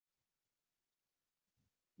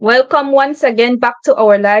Welcome once again back to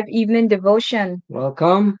our live evening devotion.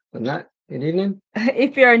 Welcome. Good night. Good evening.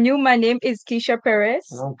 If you are new, my name is Keisha Perez,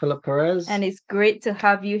 I'm Philip Perez. and it's great to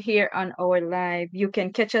have you here on our live. You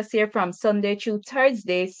can catch us here from Sunday through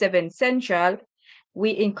Thursday, 7 Central.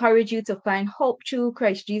 We encourage you to find hope through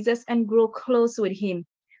Christ Jesus and grow close with Him,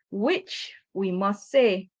 which we must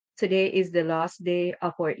say today is the last day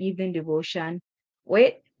of our evening devotion.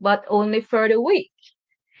 Wait, but only for the week.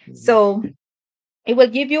 So it will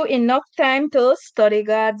give you enough time to study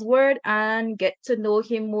God's word and get to know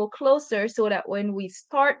Him more closer so that when we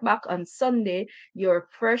start back on Sunday, you're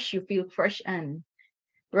fresh, you feel fresh and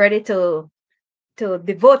ready to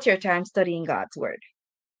devote your time studying God's word.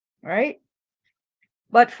 Right?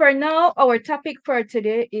 But for now, our topic for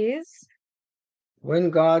today is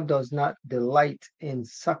When God does not delight in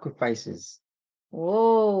sacrifices.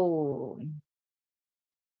 whoa,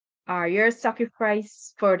 are your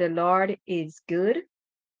sacrifice for the Lord is good?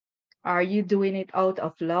 Are you doing it out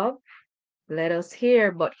of love? Let us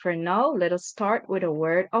hear, but for now, let us start with a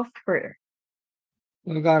word of prayer.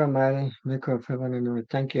 Lord God Almighty, Maker of heaven and earth,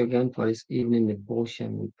 thank you again for this evening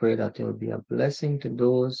devotion. We pray that it will be a blessing to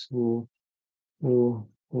those who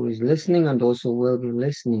is listening and those who will be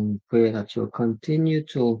listening. We pray that you'll continue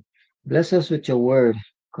to bless us with your word,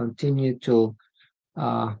 continue to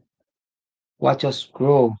uh, watch us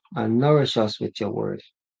grow and nourish us with your word.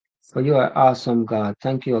 For you are awesome, God.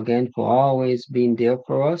 Thank you again for always being there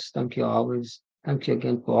for us. Thank you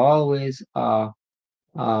again for always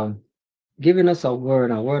um, giving us a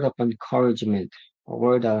word of encouragement, a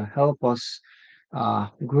word that help us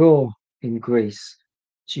grow in grace.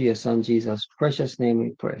 To your son Jesus' precious name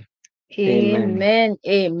we pray. Amen. Amen.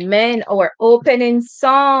 Amen. Our opening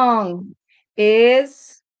song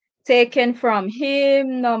is taken from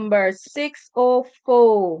hymn number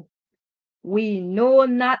 604. We know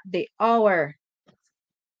not the hour.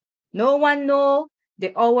 No one know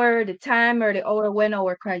the hour, the time, or the hour when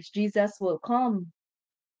our Christ Jesus will come.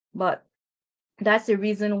 But that's the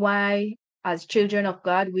reason why, as children of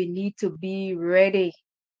God, we need to be ready.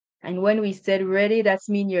 And when we said ready, that's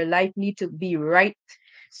mean your life need to be right.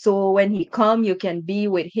 So when he come, you can be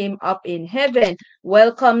with him up in heaven.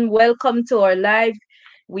 Welcome, welcome to our live.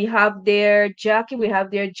 We have there Jackie, we have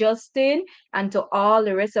there Justin, and to all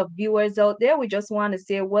the rest of viewers out there, we just want to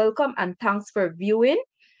say welcome and thanks for viewing.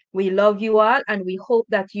 We love you all, and we hope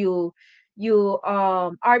that you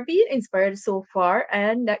are being inspired so far,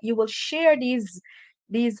 and that you will share these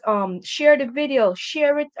share the video,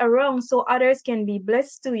 share it around so others can be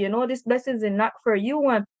blessed too. This blessings is not for you,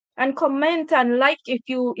 and comment and like if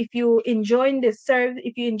you enjoying this service,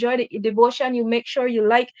 if you enjoy the devotion, you make sure you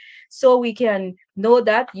like so we can know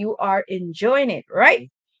that you are enjoying it,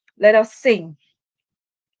 right? Let us sing.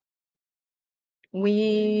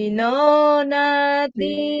 We know not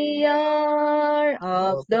the hour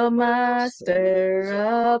of the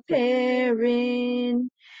master appearing,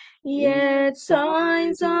 yet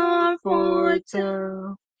signs are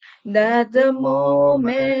foretell that the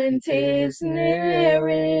moment is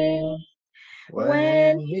nearing,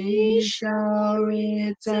 when he shall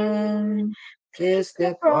return. 'Tis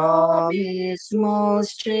the promise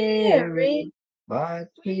most cheering, But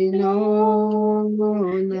we know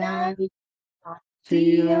that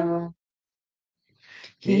the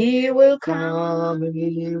he will come, come.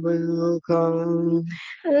 he will come.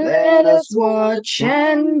 Let us watch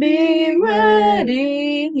and be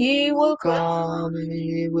ready. He will Come, come.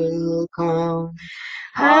 he will come.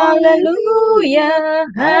 Hallelujah,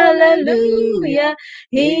 hallelujah.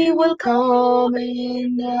 He He will will come come in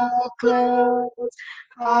in the the clouds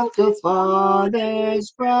of of the the Father's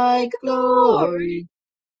Father's bright bright glory. glory.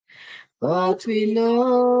 But But we we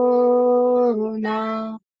know know now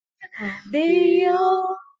now the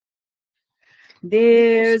the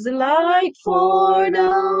there's light for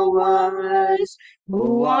the wise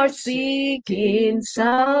who are seeking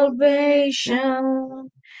salvation.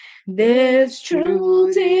 There's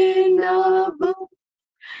truth in the book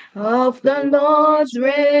of the Lord's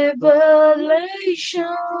revelation.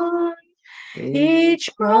 each Each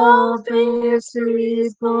prophecy prophecy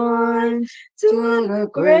points points to to the the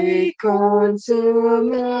great great consummation.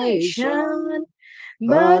 consummation. But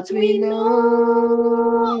But we we know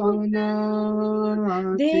know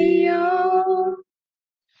now the the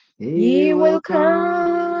He He will will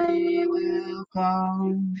come, He come. will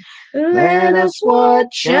come. Let Let us us watch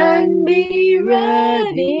watch and and be be ready.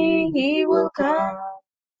 ready. He He will will come. come,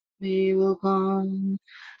 He will come.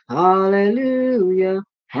 Hallelujah.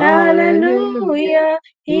 Hallelujah. Hallelujah.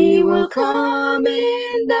 He He will will come come in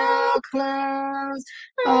in the the clouds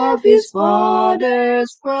of of his his Father's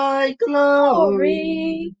Father's bright glory.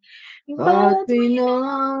 glory. But But we we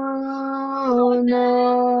know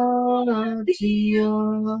not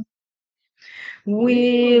yet. will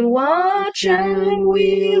We'll watch watch and and we'll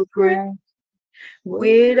we'll pray pray with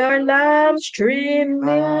with our lamps trimmed our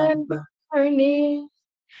and burning.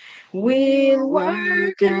 we'll We'll work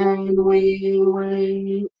work and and we'll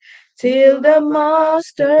wait till till the the Master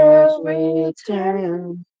Master's returns.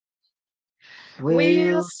 return. We'll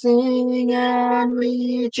We'll sing and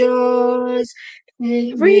rejoice every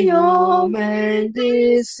every moment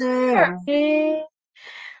this earth. morning,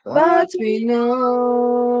 But but we we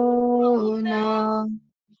know now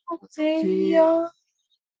know He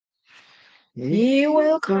He will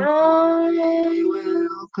will come, He come.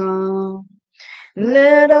 will come. Let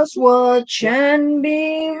Let us us watch watch and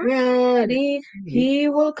be ready. ready. He He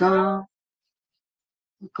will come.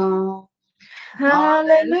 come, come.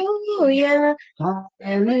 Hallelujah.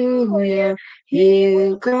 Hallelujah. He He will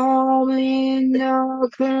will come in the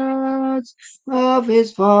clouds of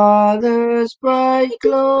his Father's bright glory.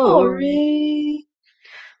 glory.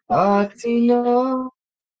 But we know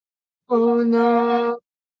now,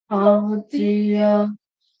 oh dear.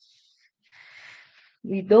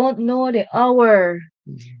 We don't know the hour.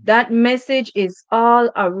 That message is all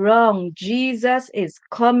around. Jesus is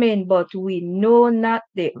coming, but we know not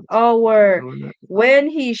the hour when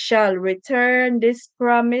he shall return. This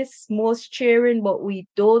promise most cheering, but we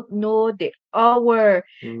don't know the hour.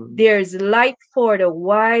 There's light for the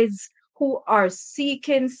wise who are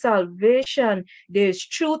seeking salvation. There's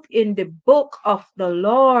truth in the book of the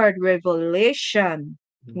Lord, Revelation.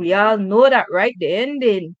 We all know that, right? The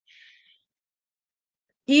ending.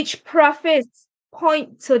 Each prophet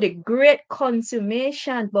point to the great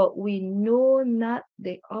consummation, but we know not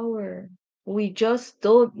the hour. We just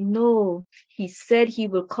don't know. He said he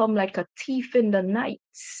will come like a thief in the night.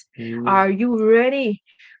 Are you ready?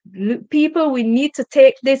 People, we need to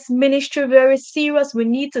take this ministry very serious. We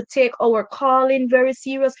need to take our calling very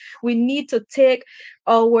serious. We need to take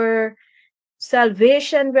our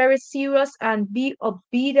salvation very serious and be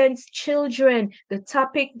obedient children. The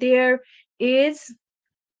topic there is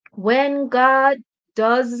when God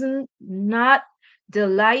does not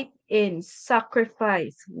delight in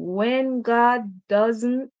sacrifice, when God does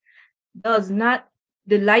not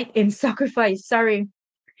delight in sacrifice, sorry.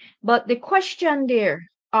 But the question there,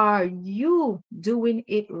 are you doing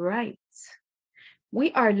it right?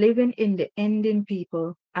 We are living in the ending,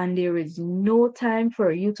 people, and there is no time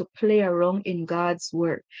for you to play around in God's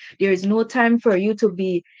word. There is no time for you to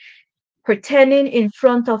be pretending in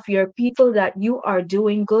front of your people that you are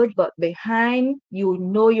doing good, but behind you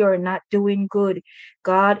know you're not doing good.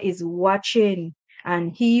 God is watching,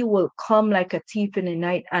 and he will come like a thief in the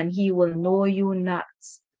night, and he will know you not.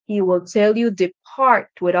 He will tell you, depart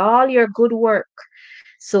with all your good work.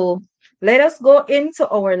 So let us go into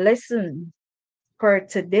our lesson for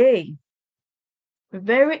today.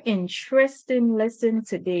 Very interesting lesson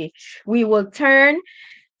today. We will turn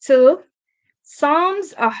to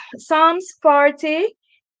Psalms 40,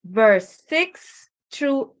 verse 6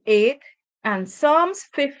 through 8, and Psalms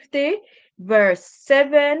 50, verse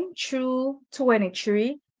 7 through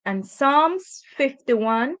 23, and Psalms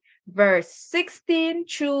 51, verse 16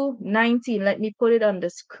 through 19. Let me put it on the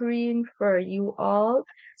screen for you all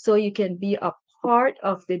so you can be a part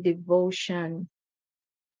of the devotion.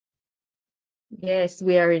 Yes,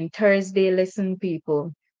 we are in Thursday lesson,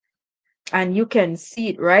 people. And you can see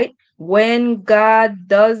it, right? When God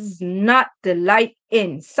does not delight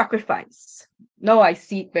in sacrifice. No, I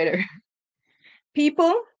see it better.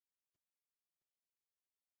 People,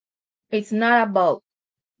 it's not about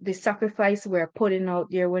the sacrifice we're putting out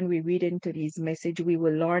there. When we read into this message, we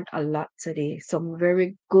will learn a lot today. Some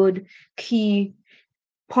very good key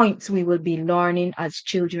points we will be learning as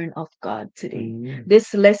children of God today.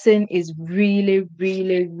 This lesson is really,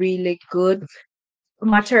 really, really good.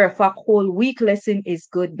 Matter of fact, whole week lesson is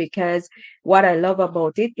good because what I love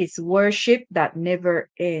about it is worship that never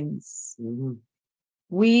ends.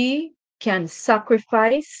 We can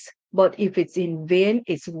sacrifice, but if it's in vain,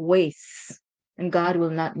 it's waste, and God will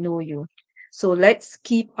not know you. So let's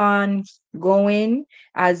keep on going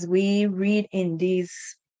as we read in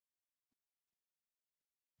this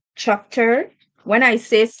chapter. When I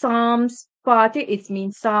say Psalms 40, it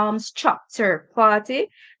means Psalms chapter 40,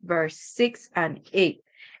 verse 6 and 8.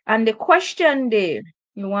 And the question there,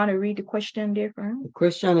 you want to read the question there for him? The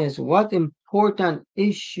question is, what important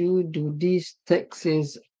issue do these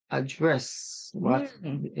texts address? What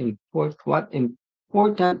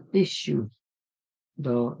important issue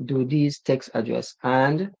do these texts address?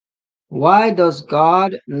 And why does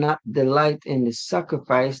God not delight in the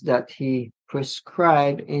sacrifice that he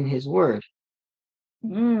prescribed in his word?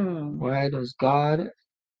 Mm. Why does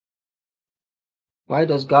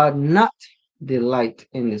God not delight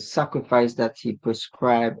in the sacrifice that he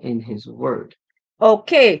prescribed in his word?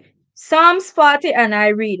 Okay, Psalms 40, and I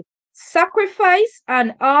read, Sacrifice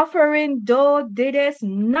and offering thou didst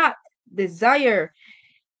not desire.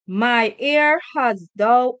 My ear hast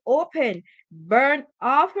thou opened. Burnt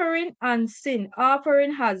offering and sin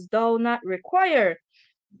offering hast thou not required.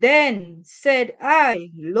 Then said I,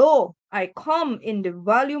 Lo, I come in the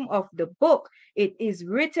volume of the book. It is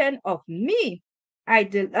written of me. I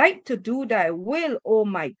delight to do thy will, O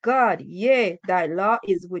my God. Yea, thy law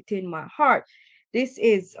is within my heart. This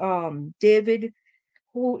is David,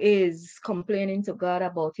 who is complaining to God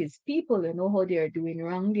about his people. You know how they're doing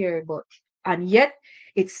wrong there, but and yet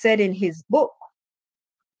it's said in his book,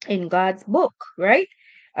 in God's book, right?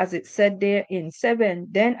 As it said there in 7,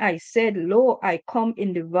 then I said, Lo, I come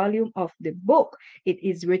in the volume of the book. It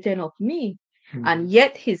is written of me. Hmm. And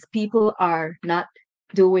yet his people are not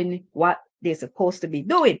doing what they're supposed to be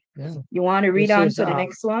doing. Yeah. You want to read This on is to the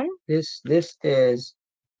next one? this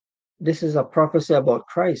is a prophecy about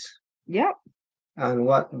Christ Yep. and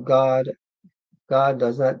what God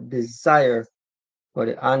does not desire for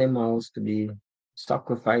the animals to be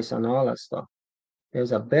sacrificed and all that stuff.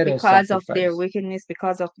 There's a better Because of their sacrifice. wickedness,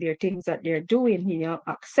 because of their things that they're doing,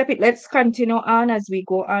 accept it. Let's continue on as we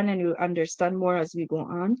go on, and you'll understand more as we go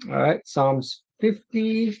on. All right, Psalms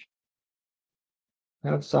 50.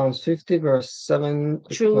 Have Psalms 50, verse 7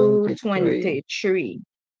 to Through 23. 23.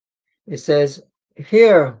 It says,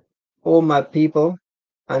 Hear, O my people,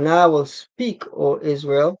 and I will speak, O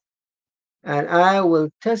Israel, and I will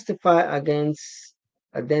testify against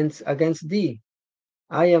thee.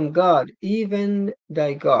 I am God, even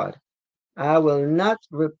thy God. I will not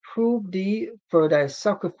reprove thee for thy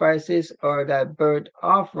sacrifices or thy burnt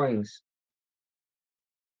offerings,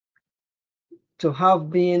 to have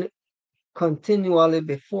been continually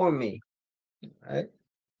before me. Right?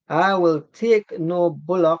 I will take no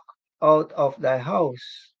bullock out of thy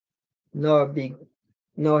house, nor be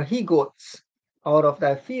nor he goats out of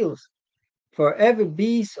thy fields. For every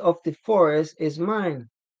beast of the forest is mine,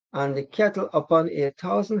 and the cattle upon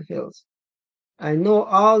 1,000 hills. I know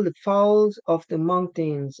all the fowls of the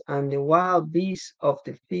mountains, and the wild beasts of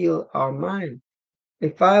the field are mine.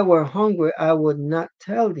 If I were hungry, I would not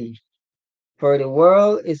tell thee, for the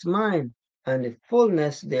world is mine, and the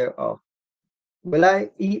fullness thereof. Will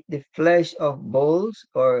I eat the flesh of bulls,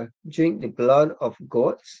 or drink the blood of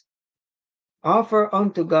goats? Offer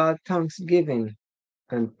unto God thanksgiving,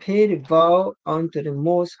 and pay the vow unto the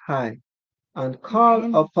Most High, and call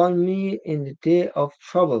Amen. upon me in the day of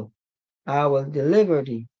trouble. I will deliver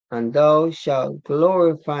thee, and thou shalt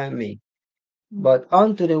glorify me. But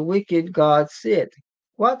unto the wicked God said,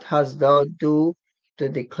 What hast thou do to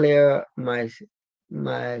declare my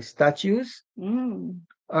statutes? Mm.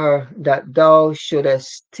 Or that thou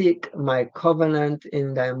shouldest take my covenant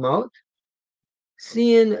in thy mouth?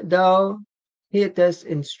 Seeing thou hatest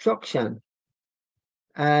instruction,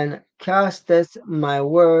 and castest my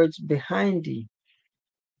words behind thee,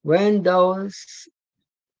 when thou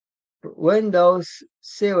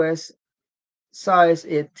sawest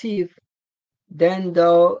a thief, then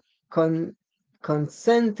thou con-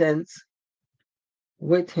 consentest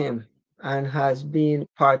with him, and hast been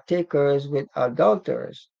partakers with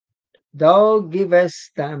adulterers. Thou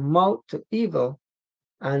givest thy mouth to evil,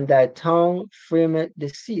 and thy tongue frameth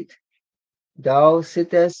deceit. Thou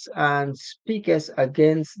sittest and speakest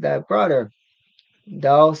against thy brother.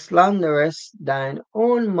 Thou slanderest thine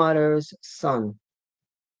own mother's son.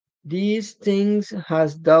 These things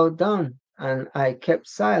hast thou done, and I kept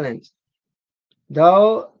silent.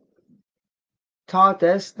 Thou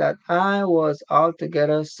thoughtest that I was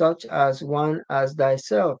altogether such as one as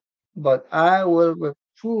thyself, but I will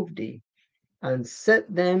reprove thee, and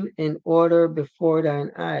set them in order before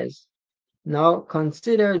thine eyes. Now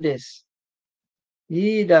consider this,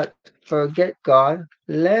 ye that forget God,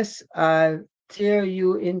 lest I tear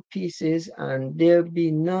you in pieces, and there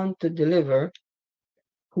be none to deliver.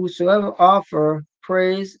 Whosoever offer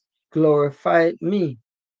praise glorifieth me,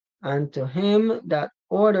 and to him that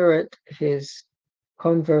ordereth his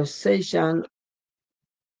conversation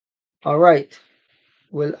aright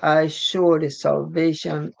will I show the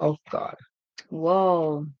salvation of God.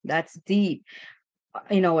 Whoa, that's deep.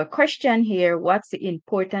 A question here, what's the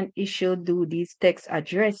important issue do these texts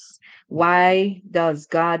address? Why does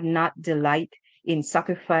God not delight in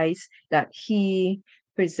sacrifice that he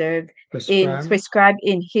preserved in Prescribe. prescribed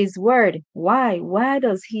in his word. Why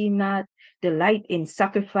does he not delight in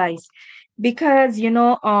sacrifice? Because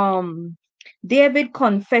David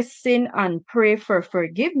confessing and pray for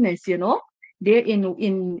forgiveness, there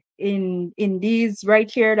in these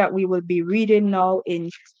right here that we will be reading now in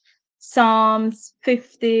Psalms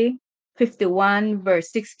 50, 51,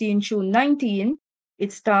 verse 16 through 19.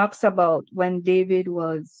 It talks about when David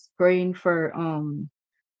was praying for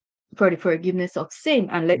the forgiveness of sin.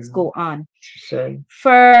 And let's Mhm. go on. Said,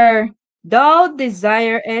 For thou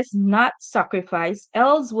desirest not sacrifice,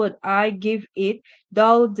 else would I give it.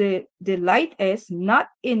 Thou delightest not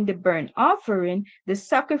in the burnt offering. The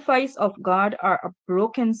sacrifice of God are a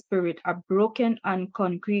broken spirit, a broken and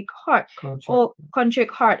contract. contrite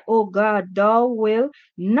heart. O God, thou wilt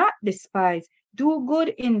not despise. Do good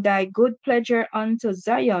in thy good pleasure unto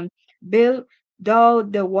Zion. Build thou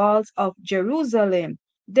the walls of Jerusalem.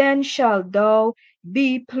 Then shalt thou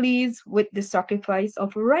be pleased with the sacrifice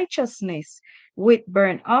of righteousness, with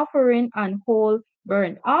burnt offering and whole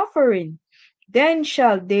burnt offering. Then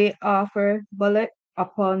shall they offer bullock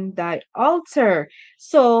upon thy altar.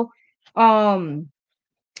 So, um,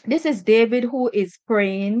 this is David who is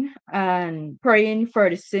praying and praying for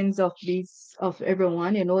the sins of these of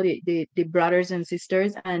everyone, the brothers and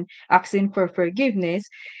sisters, and asking for forgiveness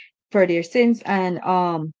for their sins. And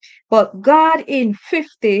but God in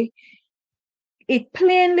 50, it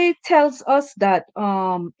plainly tells us that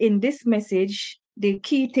in this message, the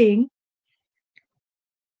key thing,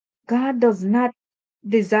 God does not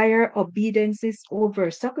desire obediences over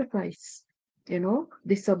sacrifice.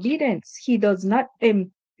 Disobedience. He does not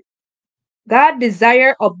God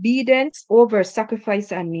desire obedience over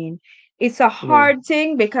sacrifice. I mean, it's a Yeah. hard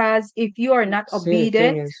thing because if you are not See, the thing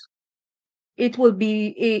obedient, is, it will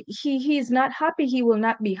be he's not happy, he will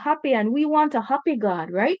not be happy, and we want a happy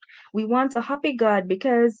God, right? We want a happy God,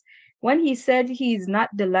 because when he said he's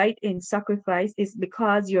not delight in sacrifice, it's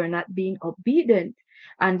because you're not being obedient.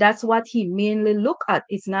 And that's what he mainly look at.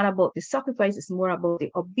 It's not about the sacrifice, it's more about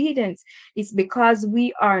the obedience. It's because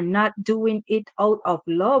we are not doing it out of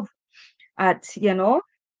love, at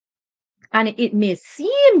and it may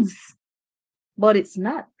seems, but it's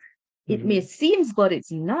not. It may mhm. seems, but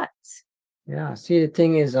it's not. Yeah. See, the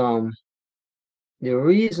thing is, the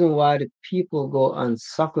reason why the people go and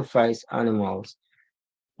sacrifice animals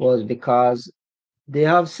was because they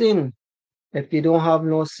have sin. If you don't have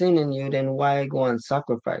no sin in you, then why go and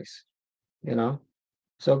sacrifice? You know.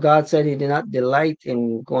 So God said He did not delight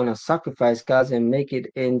in going to sacrifice, God, and make it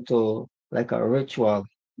into like a ritual.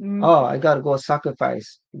 Mm, Oh, I gotta go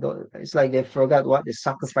sacrifice. It's like they forgot what the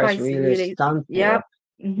sacrifice spice really really. stand Yep. for,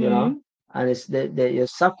 you Mm-hmm. know. And it's the you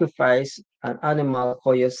sacrifice an animal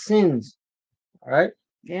for your sins, all right?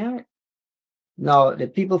 Yeah. Now the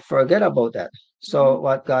people forget about that. Yeah. So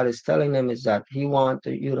what God is telling them is that He wants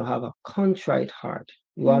you to have a contrite heart.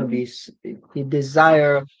 You want to Mm-hmm. be, He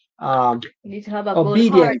desire um, You need to have a good heart.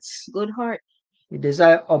 obedience. Good heart. He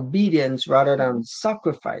desire obedience rather than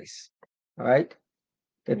sacrifice. All right.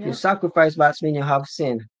 If you Yeah. sacrifice, that means you have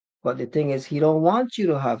sin. But the thing is, He don't want you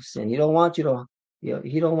to have sin. He don't want you to.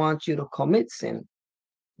 He don't want you to commit sin.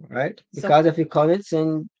 Right? So Because if you commit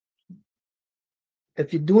sin,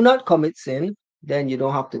 if you do not commit sin, then you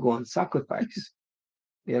don't have to go and sacrifice.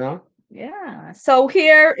 You know. yeah. So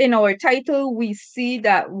here in our title, we see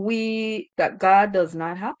that God does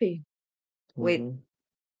not with Mhm.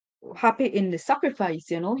 happy in the sacrifice.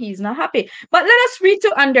 He's not happy. But let us read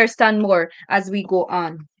to understand more as we go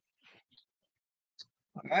on.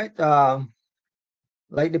 All right.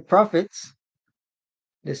 Like the prophets,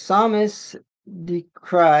 the psalmists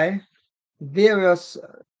decry various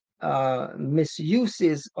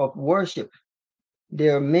misuses of worship.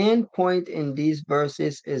 Their main point in these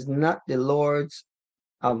verses is not the Lord's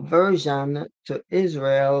aversion to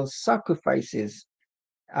Israel's sacrifices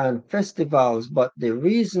and festivals, but the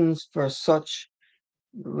reasons for such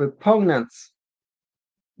repugnance.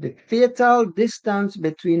 The fatal distance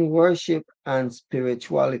between worship and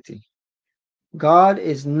spirituality. God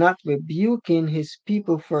is not rebuking his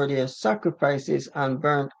people for their sacrifices and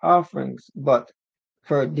burnt offerings, but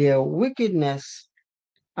for their wickedness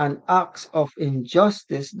and acts of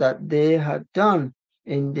injustice that they had done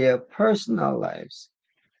in their personal lives.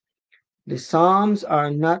 The Psalms are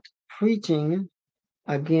not preaching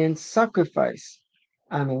against sacrifice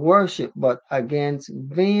and worship, but against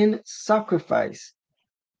vain sacrifice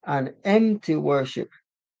and empty worship,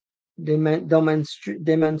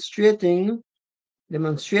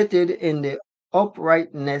 demonstrated in the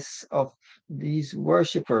uprightness of these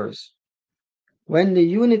worshippers. When the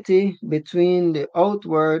unity between the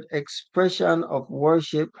outward expression of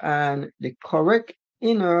worship and the correct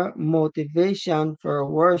inner motivation for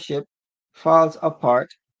worship falls apart,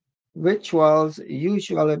 rituals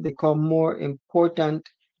usually become more important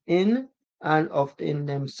in and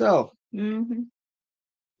Mm-hmm.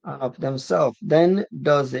 of themselves than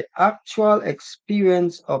does the actual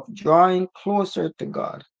experience of drawing closer to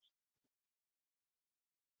God.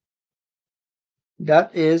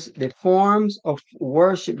 That is, the forms of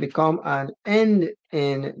worship become an end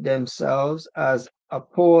in themselves as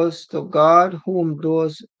opposed to God, whom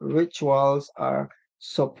those rituals are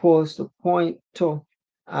supposed to point to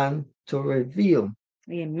and to reveal.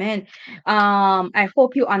 Amen. I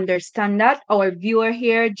hope you understand that. Our viewer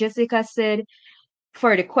here, Jessica, said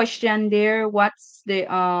for the question there, what's the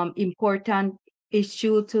important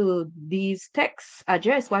issue to these texts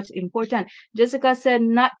address? What's important? Jessica said,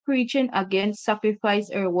 not preaching against sacrifice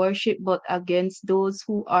or worship, but against those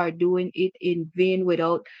who are doing it in vain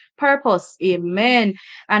without purpose. Amen.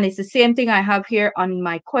 And it's the same thing I have here on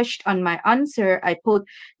my question, on my answer. I put,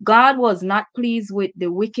 God was not pleased with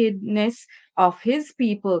the wickedness of his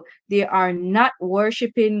people. They are not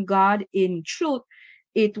worshiping God in truth.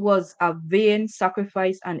 It was a vain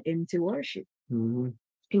sacrifice and empty worship. Mhm.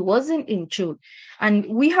 It wasn't in truth. And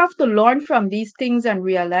we have to learn from these things and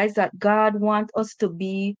realize that God wants us to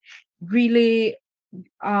be really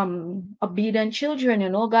obedient children.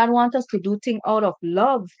 God wants us to do things out of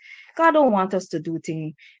love. God don't want us to do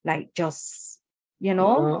things like just, you You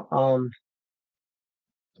know. know,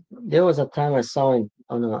 there was a time I saw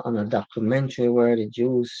on a documentary where the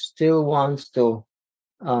Jews still wants to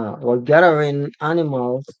were gathering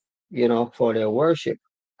animals, for their worship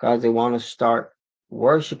because they want to start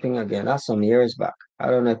worshiping again. That's some years back. I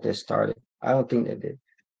don't know if they started. I don't think they did.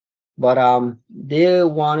 But they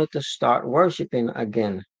wanted to start worshiping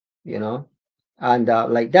again, you know, and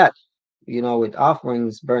like that, with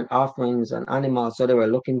offerings, burnt offerings, and animals. So they were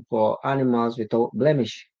looking for animals without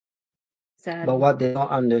blemish. But Sad. what they don't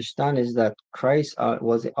understand is that Christ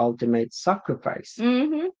was the ultimate sacrifice.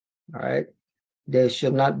 Mm-hmm. All right. There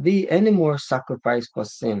should not be any more sacrifice for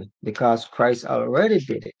sin because Christ already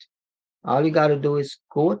did it. All you got to do is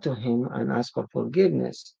go to Him and ask for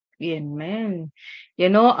forgiveness. Amen.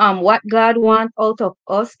 What God wants out of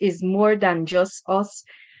us is more than just us.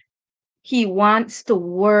 He wants to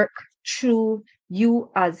work through you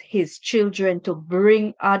as his children to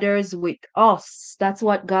bring others with us. That's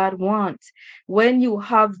what God wants. When you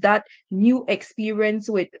have that new experience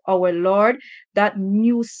with our Lord, that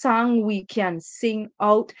new song we can sing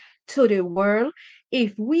out to the world,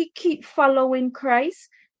 if we keep following Christ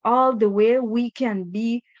all the way, we can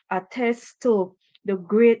be a test to the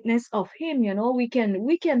greatness of him. We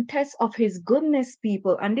can test of his goodness,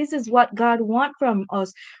 people, and this is what God wants from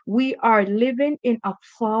us. We are living in a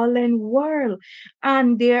fallen world,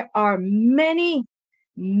 and there are many,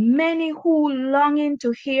 many who longing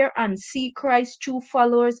to hear and see Christ true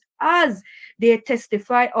followers as they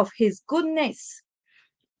testify of his goodness.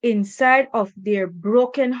 Inside of their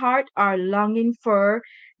broken heart are longing for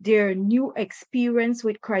their new experience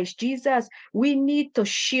with Christ Jesus. We need to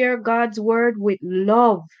share God's word with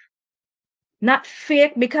love, not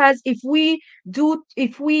fake, because if we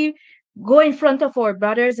go in front of our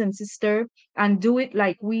brothers and sisters and do it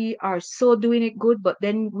like we are so doing it good, but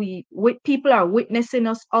then people are witnessing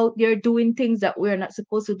us out there doing things that we're not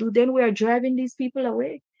supposed to do, then we are driving these people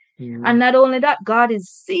away. And Mhm, not only that, God is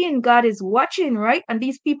seeing, God is watching, right? And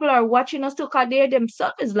these people are watching us too, because they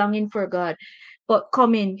themselves is longing for God, but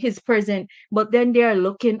coming his present. But then they are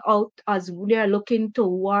looking out, as they are looking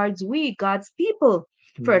towards we, God's people,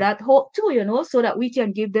 for mhm, that hope too, so that we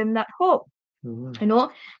can give them that hope. mhm, you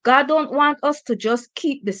know, God don't want us to just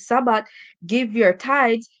keep the Sabbath, give your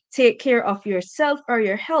tithes, take care of yourself or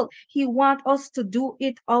your health. He want us to do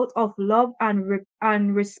it out of love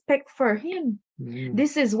and respect for him. mhm,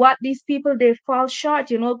 This is what these people, they fall short.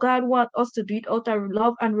 God want us to do it out of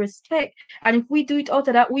love and respect. And if we do it out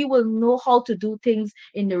of that, we will know how to do things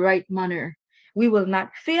in the right manner. We will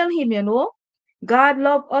not fail him. God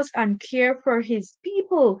love us and care for his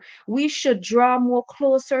people. We should draw more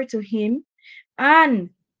closer to him and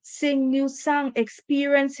sing new song,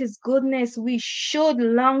 experience his goodness. We should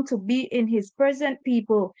long to be in his present,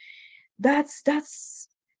 people. That's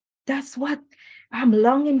what I'm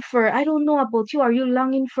longing for. I don't know about you. Are you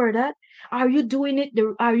longing for that? Are you doing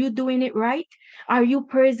it right? Are you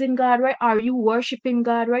praising God right? Are you worshiping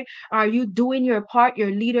God right? Are you doing your part,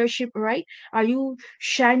 your leadership right? Are you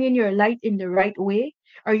shining your light in the right way?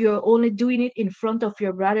 Or you're only doing it in front of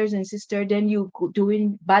your brothers and sisters, then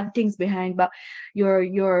doing bad things behind back.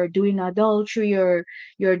 You're doing adultery,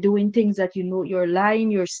 you're doing things that you know, you're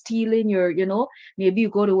lying, you're stealing, maybe you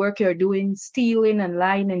go to work, you're doing stealing and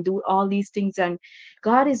lying and do all these things, and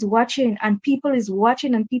God is watching, and people is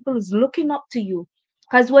watching, and people is looking up to you.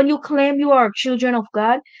 Because when you claim you are children of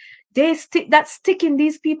God, stick in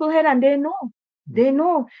these people's head, and they know. They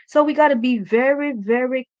know. So we gotta be very,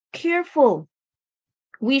 very careful.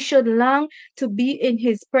 We should long to be in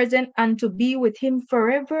his presence and to be with him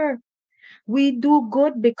forever. We do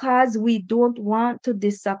good because we don't want to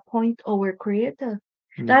disappoint our creator.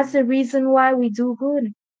 That's the reason why we do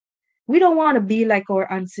good. We don't want to be like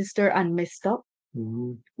our ancestor and messed up.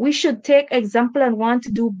 Mhm. We should take example and want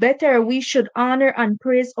to do better. We should honor and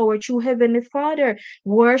praise our true Heavenly Father,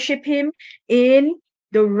 worship Him in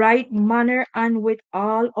the right manner and with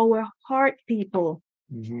all our heart, people,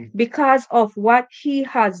 Mhm. because of what he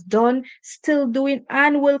has done, still doing,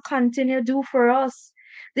 and will continue to do for us.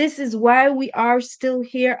 This is why we are still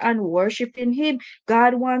here and worshiping him.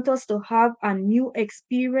 God wants us to have a new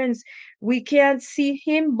experience. We can't see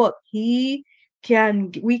him, but we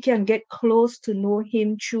can get close to know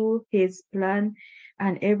him through his plan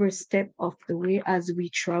and every step of the way as we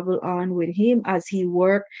travel on with him, as he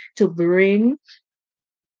work to bring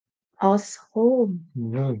us home,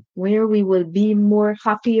 Mhm. where we will be more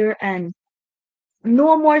happier and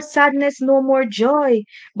no more sadness, no more joy.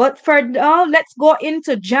 But for now, let's go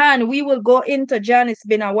into John. We will go into John. It's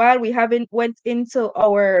been a while. We haven't went into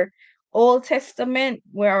our Old Testament.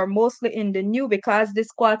 We are mostly in the New because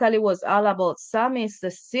this quarterly was all about psalmists,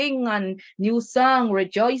 the sing and new song,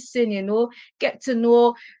 rejoicing, get to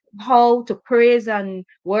know how to praise and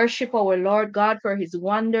worship our Lord God for his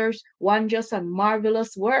wondrous and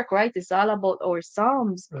marvelous work, right? It's all about our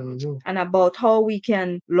Psalms Mhm. and about how we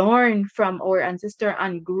can learn from our ancestor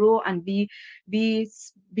and grow and be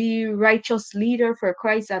be righteous leader for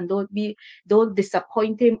Christ, and don't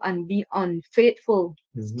disappoint him and be unfaithful.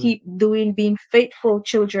 Mhm. Keep doing being faithful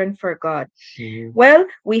children for God. Mhm. Well,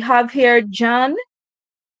 we have here John.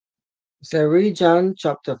 So read John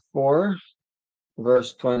chapter 4,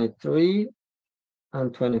 verse 23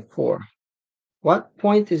 and 24. What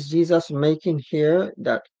point is Jesus making here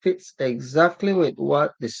that fits exactly with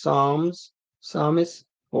what the psalmists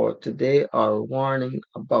for today are warning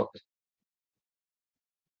about?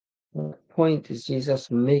 What point is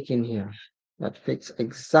Jesus making here that fits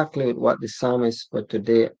exactly with what the psalmists for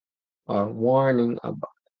today are warning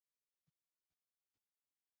about?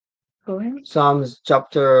 Go ahead. Psalms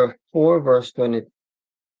chapter 4, verse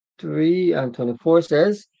 23 and 24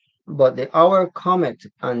 says, "But the hour cometh,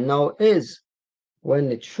 and now is, when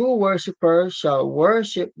the true worshippers shall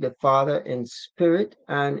worship the Father in spirit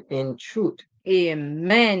and in truth.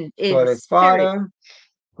 Amen. For In the spirit. Father,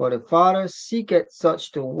 for the Father seeketh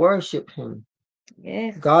such to worship him.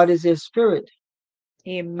 Yes. God is a spirit,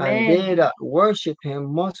 and they Amen. that worship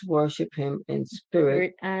him must worship him in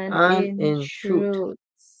spirit Spirit and and in in truth." truth.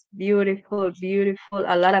 Beautiful, beautiful.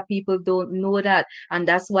 A lot of people don't know that, and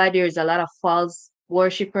that's why there's a lot of false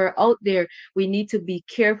worshiper out there. We need to be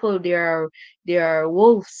careful. There are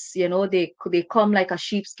wolves. They come like a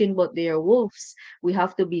sheepskin, but they are wolves. We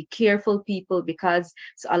have to be careful, people, because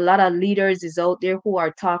a lot of leaders is out there who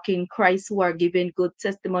are talking Christ, who are giving good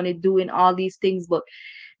testimony, doing all these things, but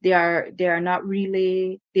they are not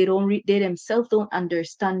really, they themselves don't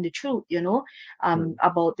understand the truth,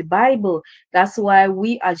 about the Bible. That's why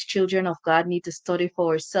we as children of God need to study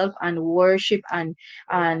for ourselves and worship and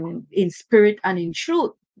in spirit and in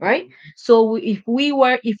truth, right? So if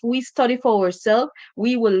we study for ourselves,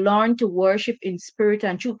 we will learn to worship in spirit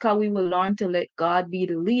and truth, because we will learn to let God be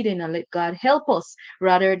the leading and let God help us,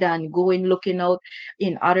 rather than going looking out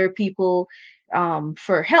in other people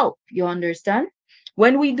for help. You understand?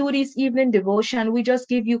 When we do this evening devotion, we just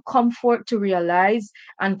give you comfort to realize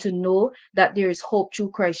and to know that there is hope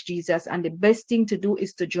through Christ Jesus. And the best thing to do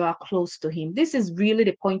is to draw close to him. This is really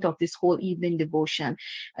the point of this whole evening devotion.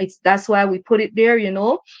 That's why we put it there,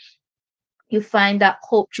 you find that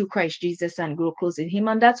hope through Christ Jesus and grow close in him.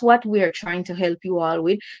 And that's what we are trying to help you all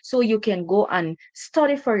with. So you can go and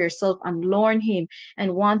study for yourself and learn him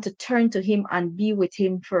and want to turn to him and be with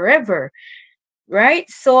him forever, right?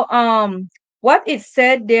 So what it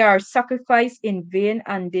said, they are sacrificed in vain,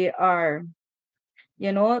 and you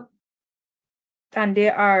know they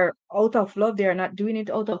are out of love. They are not doing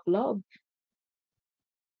it out of love.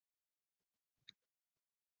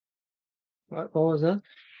 What was that?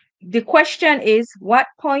 The question is, what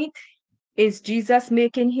point is Jesus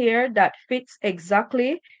making here that fits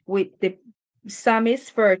exactly with the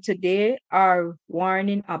psalmist for today are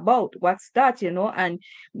warning about? What's that, And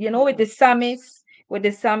with the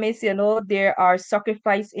psalmist, there are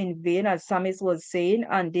sacrifice in vain, as psalmist was saying,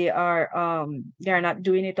 and they are not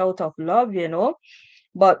doing it out of love.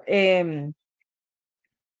 But and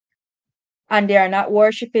they are not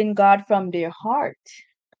worshiping God from their heart.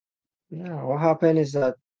 Yeah, what happened is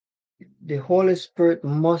that the Holy Spirit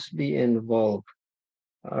must be involved,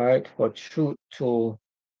 all right, for truth to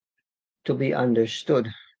be understood.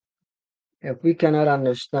 If we cannot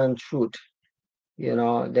understand truth,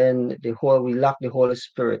 then we lack the Holy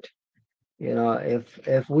Spirit.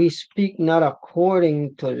 If we speak not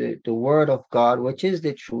according to the word of God, which is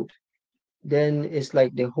the truth, then it's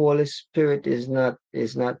like the Holy Spirit is not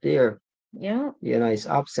there. Yeah, It's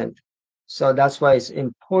absent. So that's why it's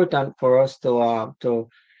important for us to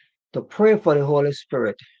pray for the Holy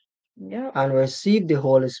Spirit yeah. and receive the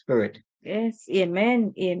Holy Spirit, Yes.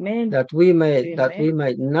 Amen. Amen. that we may that Amen. we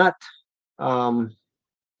might not um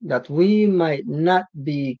that we might not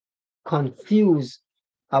be confused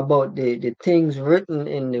about the things written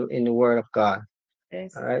in the Word of God. All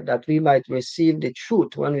Yes. right, that we might receive the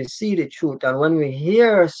truth. When we see the truth, and when we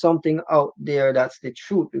hear something out there that's the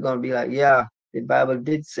truth, we're gonna be like, yeah, the Bible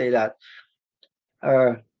did say that,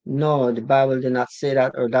 or no, the Bible did not say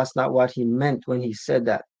that, or that's not what he meant when he said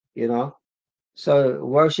that. You know, so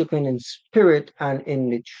worshiping in spirit and in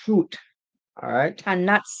the truth. All right. And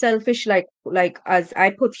not selfish, like as I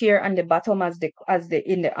put here on the bottom, as the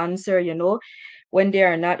in the answer, when they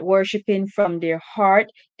are not worshiping from their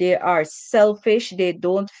heart, they are selfish, they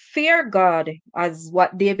don't fear God, as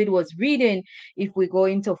what David was reading. If we go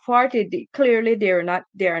into 40, clearly they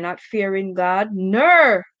are not fearing God,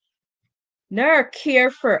 nor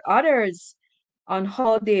care for others on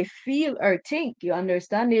how they feel or think. You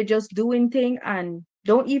understand? They're just doing things and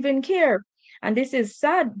don't even care. And this is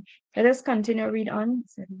sad. Let us continue read on.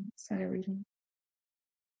 Sorry, reading.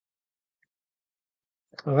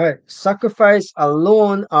 All right. Sacrifice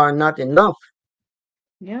alone are not enough.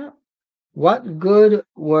 Yeah. What good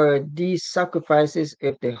were these sacrifices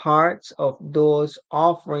if the hearts of those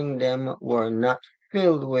offering them were not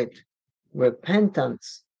filled with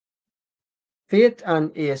repentance, faith,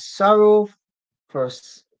 and a sorrow for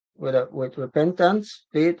with repentance,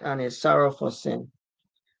 faith, and a sorrow for sin?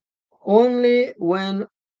 Only when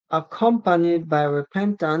accompanied by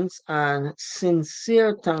repentance and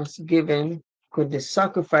sincere thanksgiving could the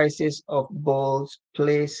sacrifices of bulls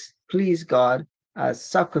please God as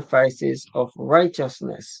sacrifices of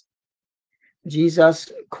righteousness.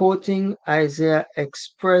 Jesus, quoting Isaiah,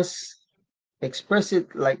 express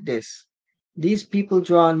it like this: These people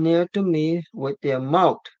draw near to me with their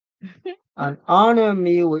mouth and honor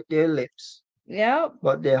me with their lips, Yeah.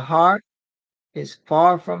 but their heart is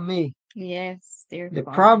far from me. Yes, they're The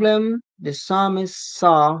far. problem the psalmist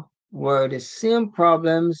saw were the same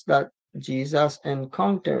problems that Jesus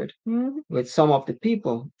encountered Mhm. with some of the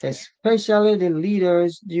people, Yeah. especially the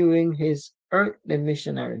leaders during his earthly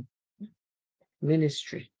missionary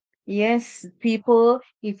ministry. Yes, people,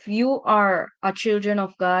 if you are a children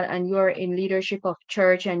of God and you are in leadership of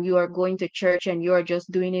church and you are going to church and you are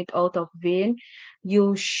just doing it out of vain,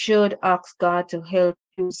 you should ask God to help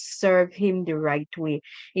you serve Him the right way.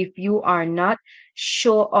 If you are not,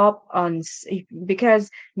 show up because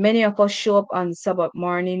many of us show up on Sabbath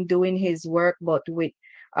morning doing His work, but with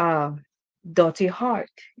uh dirty heart.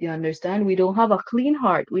 You understand? We don't have a clean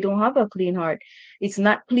heart. We don't have a clean heart. It's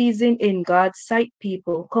not pleasing in God's sight,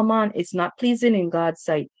 people. Come on, it's not pleasing in God's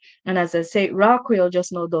sight. And as I say, Rockwell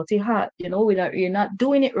just no dirty heart. You're not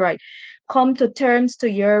doing it right. Come to terms to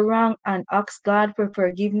your wrong and ask God for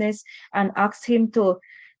forgiveness and ask Him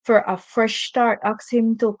for a fresh start. Ask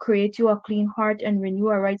Him to create you a clean heart and renew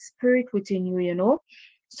a right spirit within you,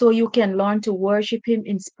 so you can learn to worship Him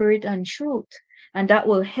in spirit and truth. And that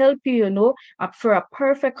will help you, for a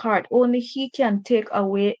perfect heart. Only He can take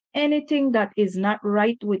away anything that is not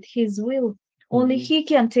right with His will. Only Mhm. He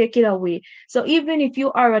can take it away. So even if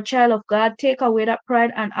you are a child of God, take away that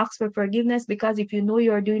pride and ask for forgiveness, because if you know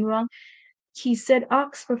you're doing wrong, He said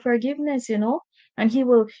ask for forgiveness, and He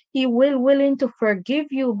will willing to forgive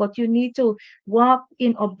you, but you need to walk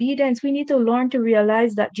in obedience. We need to learn to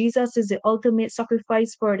realize that Jesus is the ultimate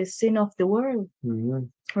sacrifice for the sin of the world, Mhm.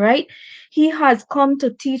 right? He has come to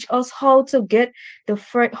teach us how to get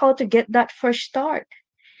that fresh start.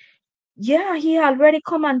 Yeah, he already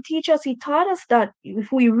come and teach us. He taught us that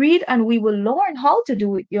if we read and we will learn how to do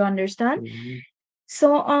it. You understand? Mhm. So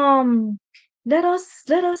let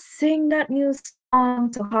us sing that new song.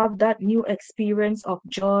 long to have that new experience of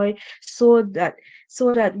joy so that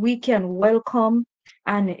we can welcome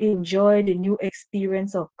and enjoy the new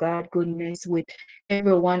experience of God goodness with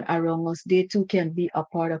everyone around us. They too can be a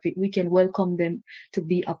part of it. We can welcome them to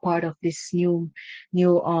be a part of this new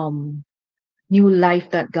new life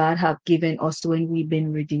that God have given us when we've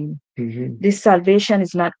been redeemed. This salvation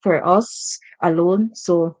is not for us alone.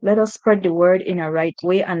 So let us spread the word in a right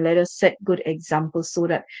way and let us set good examples so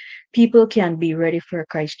that people can be ready for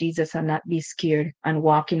Christ Jesus and not be scared and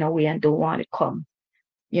walking away and don't want to come,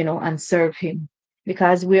 and serve him.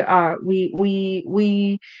 Because we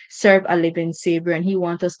serve a living savior and he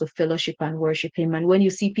wants us to fellowship and worship him. And when you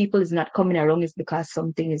see people is not coming around, it's because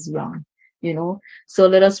something is wrong, you know. So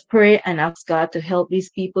let us pray and ask God to help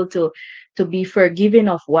these people to be forgiven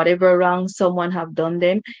of whatever wrong someone have done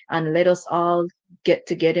them, and let us all get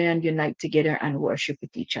together and unite together and worship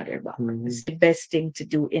with each other. But it's the best thing to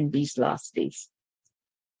do in these last days.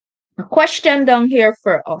 A question down here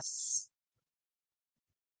for us.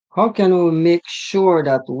 How can we make sure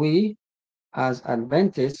that we, as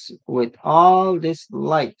Adventists, with all this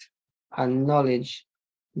light and knowledge,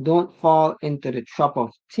 don't fall into the trap of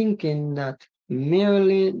thinking that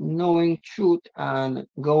merely knowing truth and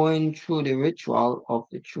going through the ritual of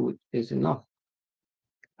the truth is enough?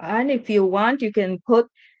 And if you want, you can put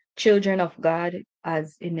Children of God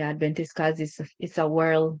as in the Adventist because it's a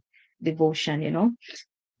world devotion.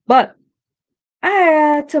 But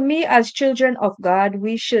to me, as children of God,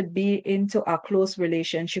 we should be into a close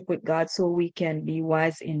relationship with God so we can be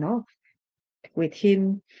wise enough with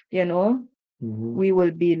Him. You know, Mhm. we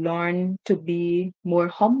will be learn to be more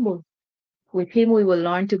humble with him. We will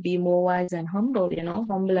learn to be more wise and humble,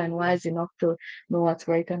 humble and wise enough to know what's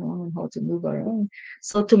right and wrong and how to move around.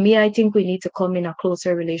 So to me, I think we need to come in a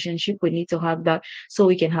closer relationship. We need to have that so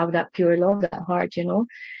we can have that pure love, that heart,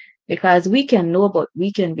 because we can know, but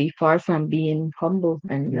we can be far from being humble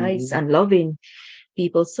and nice and loving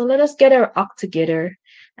people. So let us get our act together.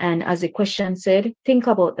 And as the question said, think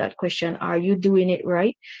about that question. Are you doing it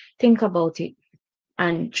right? Think about it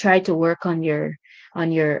and try to work on your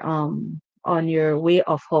way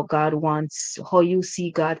of how God wants, how you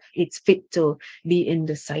see God. It's fit to be in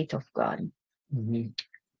the sight of God. Mhm.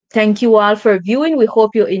 Thank you all for viewing. We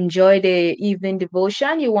hope you enjoy the evening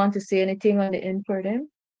devotion. You want to say anything on the end for them?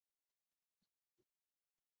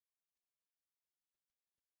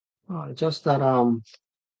 Just that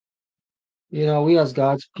we as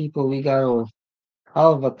God's people, we gotta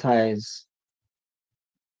advertise,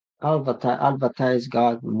 advertise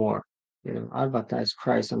God more. Advertise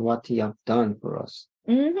Christ and what He have done for us.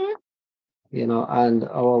 Mm-hmm. And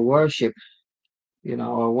our worship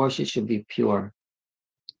should be pure.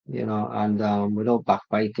 And without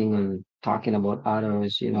backbiting and talking about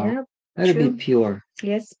others. Yeah, Let it be true. pure.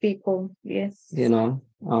 Yes, people. You Yes. know,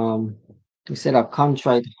 um, instead of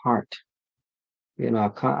contrite heart. A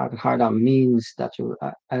heart that means that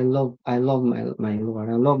I love my Lord,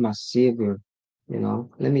 I love my Savior.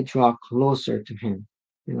 Let me draw closer to Him.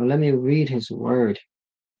 Let me read His Word.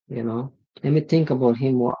 You know, let me think about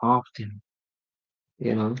Him more often.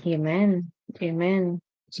 You know, Amen. Amen.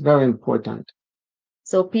 it's very important.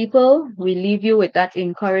 So, people, we leave you with that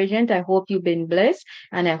encouragement. I hope you've been blessed,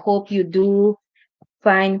 and I hope you do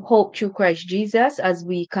find hope through Christ Jesus as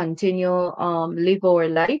we continue live our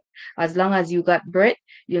life. As long as you got breath,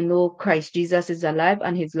 you know Christ Jesus is alive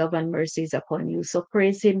and his love and mercy is upon you. So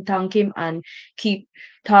praise him, thank him, and keep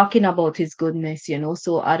talking about his goodness,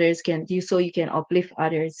 so others can you so you can uplift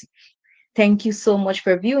others. Thank you so much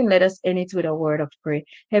for viewing. Let us end it with a word of prayer.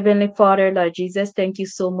 Heavenly Father, Lord Jesus, thank you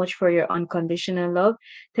so much for your unconditional love.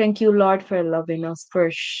 Thank you, Lord, for loving us, for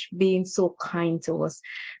being so kind to us,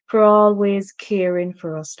 for always caring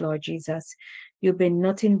for us, Lord Jesus. You've been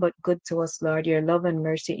nothing but good to us, Lord. Your love and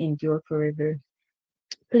mercy endure forever.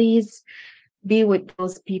 Please be with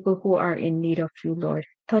those people who are in need of you, Lord.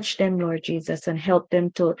 Touch them, Lord Jesus, and help them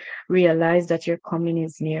to realize that your coming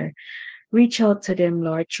is near. Reach out to them,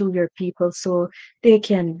 Lord, through your people so they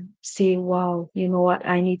can say, wow, you know what?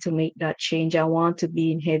 I need to make that change. I want to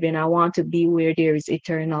be in heaven. I want to be where there is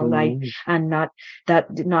eternal life Amen. and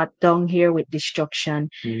not down here with destruction.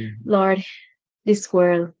 Mm. Lord, this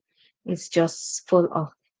world is just full of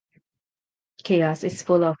chaos. It's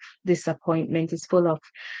full of disappointment. It's full of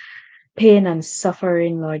pain and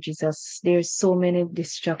suffering, Lord Jesus. There's so many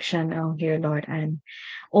destruction out here, Lord, and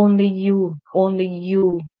only you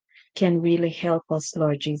can really help us,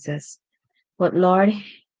 Lord Jesus. But Lord,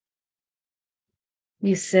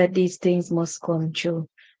 you said these things must come true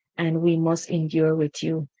and we must endure with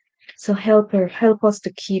you. So help us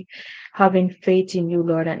to keep having faith in you,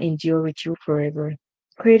 Lord, and endure with you forever.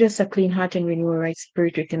 Create us a clean heart and renew a right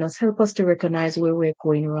spirit within us. Help us to recognize where we're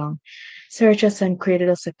going wrong. Search us and create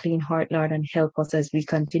us a clean heart, Lord, and help us as we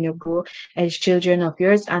continue to grow as children of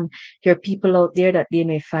yours and your people out there that they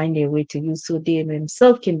may find their way to you so they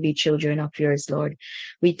themselves can be children of yours, Lord.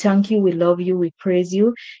 We thank you, we love you, we praise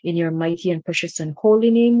you. In your mighty and precious and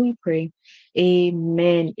holy name we pray.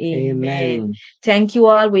 Amen. Amen. Amen. Thank you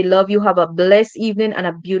all. We love you. Have a blessed evening and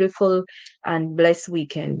a beautiful and blessed Good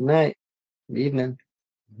weekend. night. Good evening.